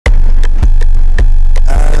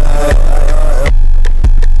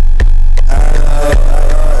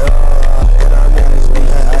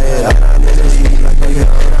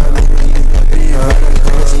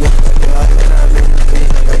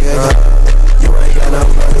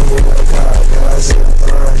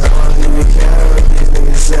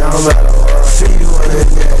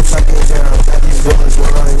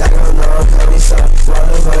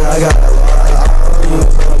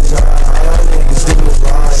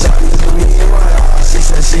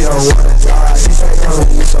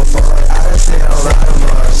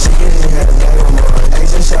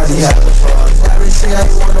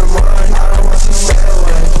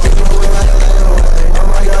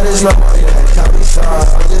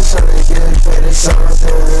like something.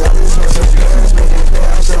 I just want some guns, make it pay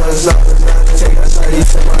off, so it's nothing. Take a 30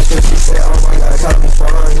 to my trip, she say, oh my god, call me fun.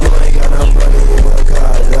 You ain't got no money in your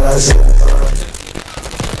car, that I said fun.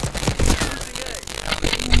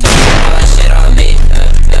 Shit on me,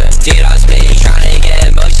 dude, I was been trying to get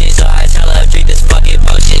emotion, so I tell her drink this fucking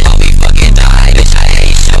potion. Hope we fucking die, bitch, I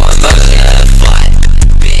hate showing motion. Fly,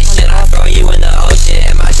 bitch, and I throw you in the ocean.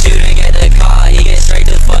 And my shooter get the call, he get straight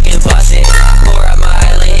to fucking bustin'. Pour up my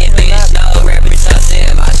lean, bitch, no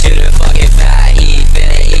representation. My shooter fucking fat, he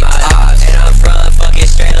finna eat my ops. And I'm from fucking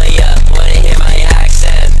Australia, wanna hear my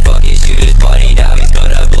accent. Fucking shooters, buddy, now he's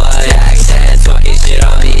got a blood accent. Talking shit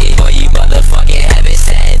on me, boy, you motherfucking heaven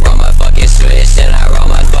sent. Roll my fucking switch, and I roll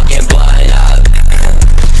my fucking blunt up.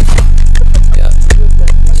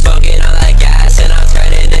 Smoking on that gas, and I'm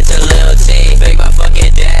turning into Lil T. Make my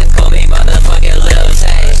fucking death, call me motherfucking Lil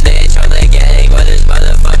Tay. Snitch on the gang, but there's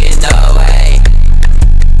motherfucking no way.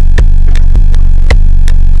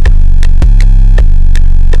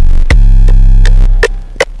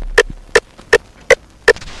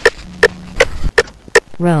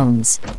 Roams.